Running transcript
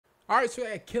Alright, so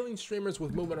yeah, killing streamers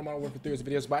with movement on Modern Warfare 3's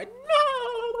videos by no.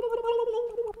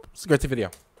 It's a great video.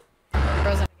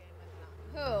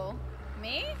 Who?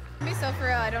 Me? Be so for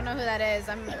real. I don't know who that is.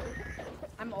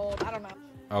 I'm old. I don't know.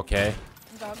 Okay.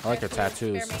 Dog I like her shit,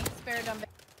 tattoos. Spare me. Spare dumb.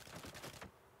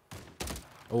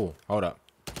 Oh, hold up.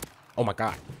 Oh my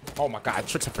god. Oh my god.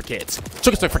 Tricks are for kids.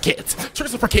 Tricks are for kids.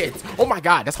 Tricks are for kids. Oh my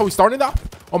god. That's how we started off?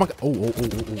 Oh my god. Oh.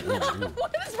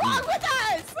 What is wrong with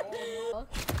us?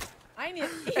 I need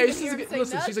to Hey, she's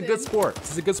a good sport.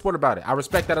 She's a good sport about it. I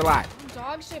respect that a lot.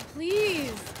 Dog shit,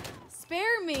 please.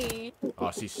 Spare me.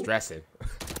 Oh, she's stressing.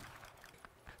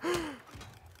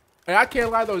 Hey, I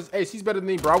can't lie though. Hey, she's better than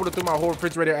me, bro. I would have threw my whole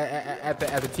refrigerator at the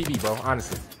TV, bro.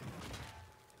 Honestly.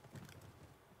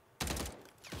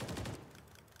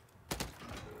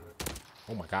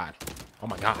 Oh my god. Oh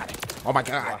my god. Oh my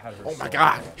god. Oh my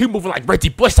god. He moving like Reggie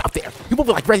Bush out there. He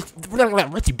moving like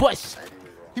Reggie Bush.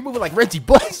 He moving like Reggie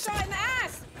Bush. Shot in the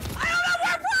ass. I don't know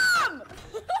where from.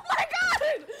 Oh my god.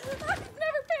 I've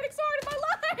never panicked so hard in my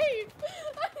life. I didn't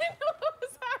know what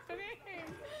was happening.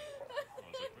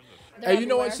 Hey, you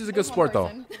know what? She's a good sport though.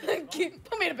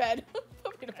 Put me to bed.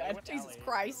 Put me to bed. Jesus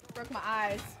Christ. Broke my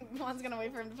eyes. Juan's gonna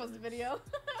wait for him to post the video.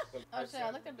 Oh shit,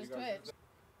 I looked up his Twitch.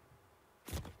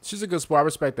 She's a good sport. I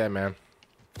respect that, man.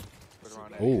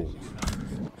 Ooh.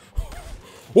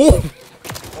 Ooh.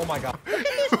 Oh my god. Look at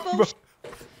this bullshit.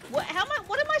 What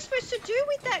am I supposed to do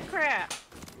with that crap?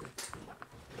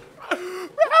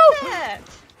 That?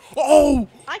 Oh!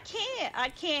 I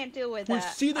can't deal with that.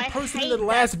 Was she the I person in hate the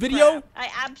last that video? crap. I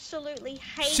absolutely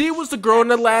hate She was the girl in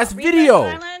the that last crap. video.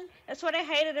 Rebirth Island, that's what I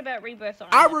hated about Rebirth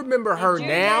Island. I remember her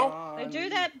now. They do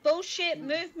that bullshit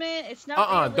movement. It's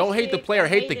not Don't hate the realistic. player, I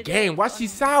hate the hated game. it Why on she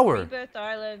sour? Rebirth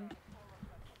Island.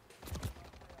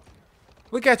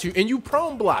 Look at you, and you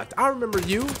prone blocked. I remember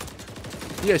you.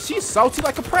 Yeah, she's salty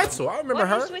like a pretzel. I remember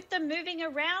her. What is with them moving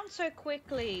around so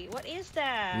quickly? What is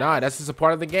that? Nah, that's just a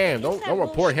part of the game. What is Don't that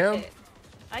report him. bullshit?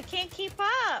 I can't keep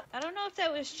up. I don't know if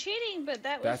that was cheating, but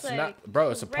that was That's like not,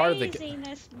 bro. It's a part of the game.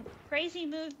 Crazy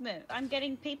movement. I'm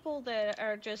getting people that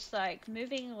are just like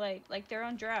moving like they're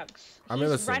on drugs. I mean, He's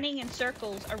listen. running in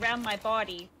circles around my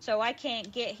body, so I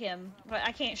can't get him, but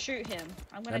I can't shoot him.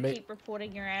 I'm gonna keep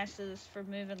reporting your asses for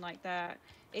moving like that.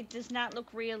 It does not look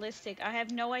realistic. I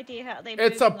have no idea how they.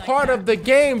 It's a part of the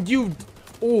game. You,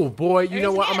 oh boy, you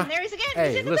know what? There he is again. Hey,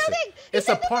 He's in the listen. building. It's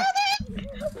a part.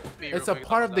 It's a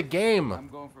part of the game.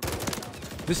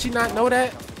 Does she not know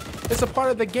that? It's a part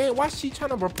of the game. Why is she trying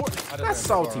to report? That's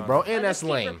salty, bro, and that's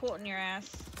lame. Reporting your ass.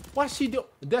 Why she do?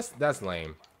 That's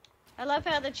lame. I love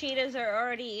how the cheetahs are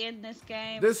already in this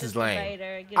game. This is lame.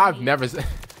 I've never.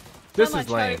 This is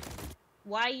lame.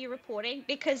 Why are you reporting?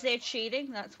 Because they're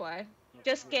cheating. That's why.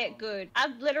 Just get good.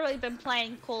 I've literally been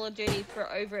playing Call of Duty for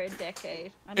over a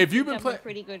decade. If you've been playing, I'm a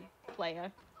pretty good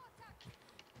player.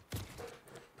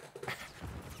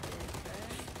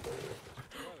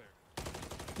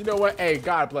 You know what? Hey,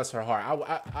 God bless her heart.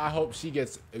 I hope she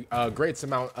gets a great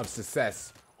amount of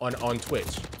success on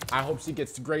Twitch. I hope she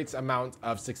gets a great amount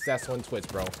of success on Twitch,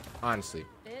 bro. Honestly.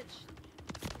 Bitch.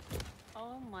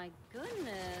 Oh my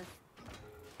goodness.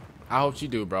 I hope she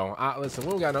do, bro. Listen,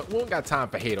 we don't got time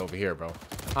for hate over here, bro.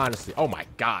 Honestly. Oh my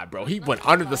God, bro. He went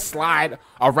under the slide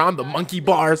around the monkey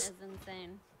bars.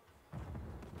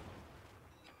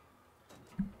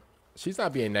 She's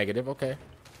not being negative. Okay.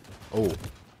 Oh.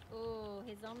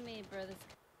 He's on me, brother.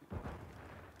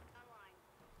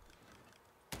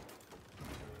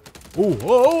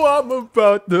 Oh, I'm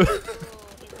about to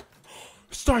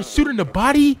start shooting the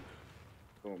body.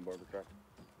 Oh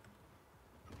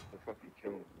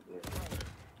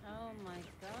my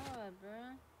god, bro.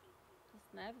 This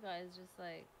snap guy is just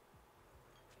like.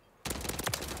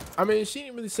 I mean, she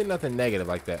didn't really say nothing negative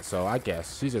like that, so I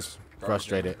guess she's just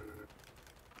frustrated.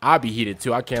 I'll be heated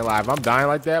too. I can't lie. If I'm dying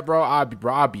like that, bro,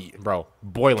 I'll be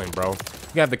boiling, bro.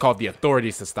 You have to call the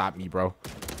authorities to stop me, bro.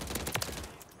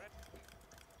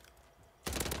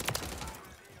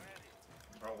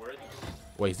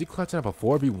 Wait, is he clutching up a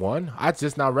 4v1? I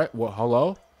just not read. What?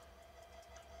 Hello?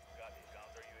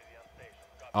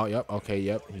 Oh, yep. Okay,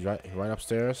 yep. He's right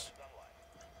upstairs.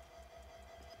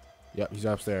 Yep, he's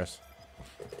upstairs.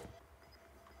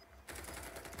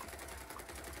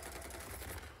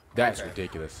 That's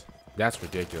ridiculous. That's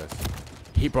ridiculous.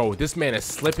 Bro, this man is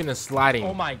slipping and sliding.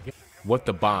 Oh my god. With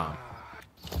the bomb.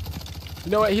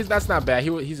 You know what? That's not bad.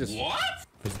 He's just. What?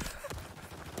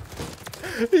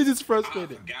 He's just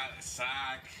frustrated. I forgot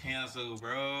side cancel,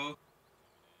 bro.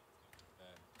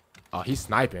 Oh, he's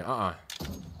sniping.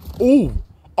 Ooh.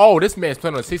 Oh, this man's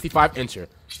playing on a 65 incher.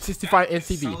 65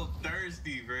 NCV. So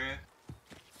thirsty, bro.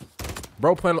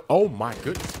 Bro playing. Oh my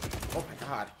goodness. Oh my God.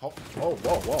 God. Oh, whoa,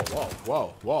 whoa, whoa, whoa,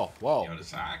 whoa, whoa, whoa. Yo, the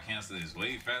side cancel is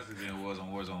way faster than it was on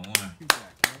Warzone 1.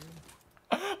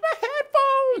 My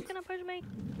headphones! He's gonna push me.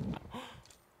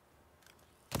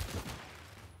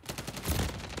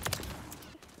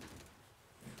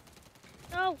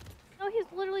 No. No, he's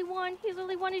literally one. He's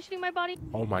literally one. He's shooting my body.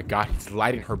 Oh my God, he's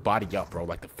lighting her body up, bro,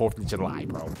 like the 4th of July,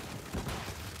 bro.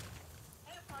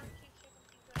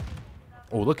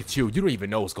 Oh, look at you. You don't even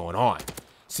know what's going on.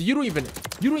 See, you don't even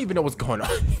know what's going on.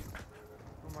 Oh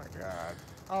my God.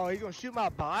 Oh, he gonna shoot my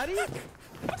body?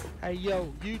 Hey,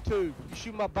 yo, you too. You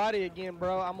shoot my body again,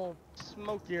 bro. I'm gonna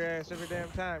smoke your ass every damn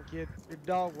time, kid. Your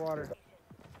dog water.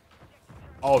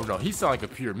 Oh no, he sound like a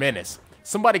pure menace.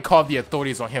 Somebody called the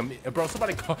authorities on him, bro.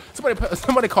 Somebody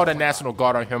called the National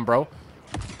Guard on him, bro.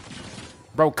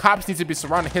 Bro, cops need to be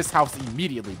surrounding his house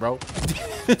immediately, bro.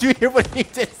 Did you hear what he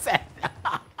just said?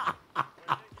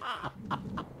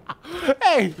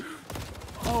 Hey!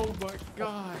 Oh my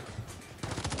God.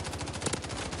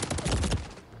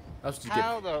 That's what you get.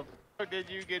 How the fuck did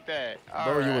you get that?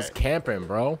 Bro, you was camping,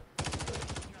 bro.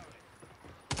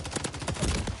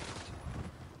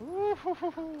 Ooh,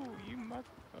 you motherfucker.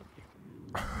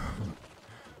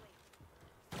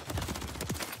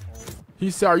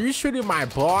 He said, "Are you shooting my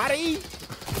body?"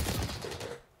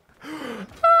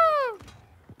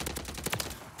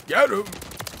 Get him!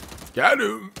 Get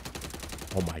him!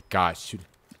 Oh my gosh, shoot.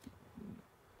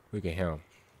 Look at him.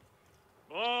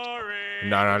 Boring.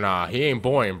 No. He ain't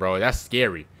boring, bro. That's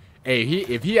scary. Hey,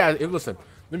 listen,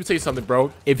 let me tell you something,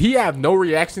 bro. If he have no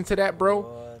reaction to that,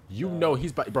 bro, you know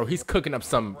he's cooking up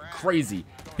something crazy.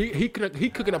 He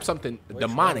cooking up something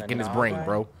demonic in his brain,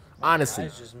 bro. Honestly. I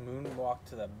just moonwalked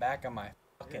to the back of my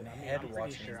fucking head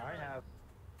watching.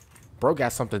 Bro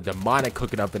got something demonic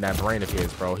cooking up in that brain of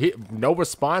his, bro. No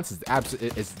response is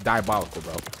it's diabolical,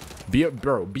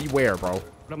 bro. Beware, bro.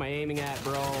 What am I aiming at,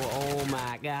 bro? Oh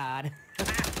my God.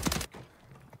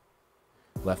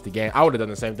 Left the game. I would have done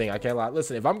the same thing. I can't lie.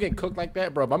 Listen, if I'm getting cooked like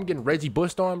that, bro, if I'm getting Reggie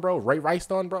Bushed on, bro, Ray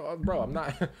Riced on, bro, I'm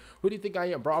not. Who do you think I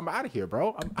am, bro? I'm out of here,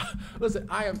 bro. Listen,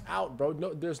 I am out, bro.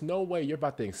 No, there's no way you're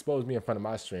about to expose me in front of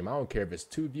my stream. I don't care if it's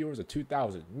 2 viewers or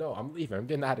 2,000. No, I'm leaving. I'm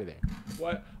getting out of there.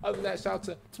 What? Other than that, shout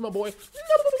out to my boy. If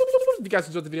you guys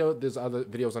enjoyed the video, there's other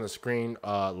videos on the screen,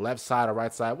 left side or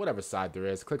right side, whatever side there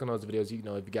is. Click on those videos. You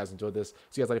know, if you guys enjoyed this.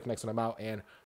 See you guys later for next one. I'm out and